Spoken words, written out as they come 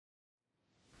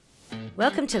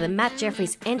Welcome to the Matt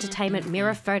Jefferies Entertainment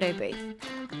Mirror Photo Booth.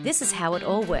 This is how it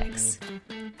all works.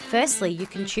 Firstly, you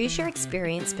can choose your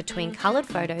experience between coloured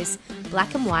photos,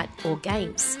 black and white, or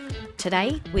games.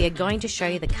 Today, we are going to show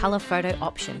you the colour photo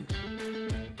option.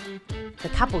 The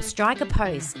couple strike a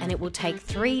pose and it will take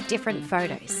 3 different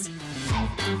photos.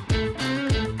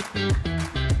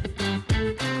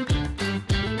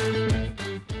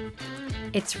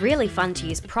 It's really fun to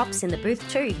use props in the booth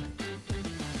too.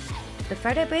 The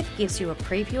photo booth gives you a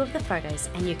preview of the photos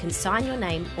and you can sign your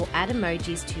name or add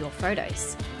emojis to your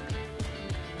photos.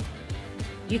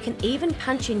 You can even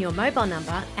punch in your mobile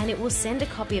number and it will send a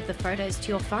copy of the photos to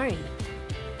your phone.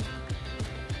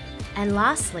 And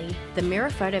lastly, the mirror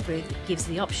photo booth gives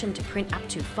the option to print up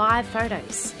to 5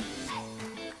 photos.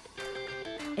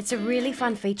 It's a really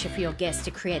fun feature for your guests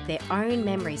to create their own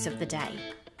memories of the day.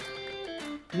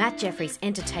 Matt Jefferies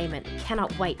Entertainment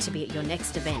cannot wait to be at your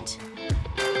next event.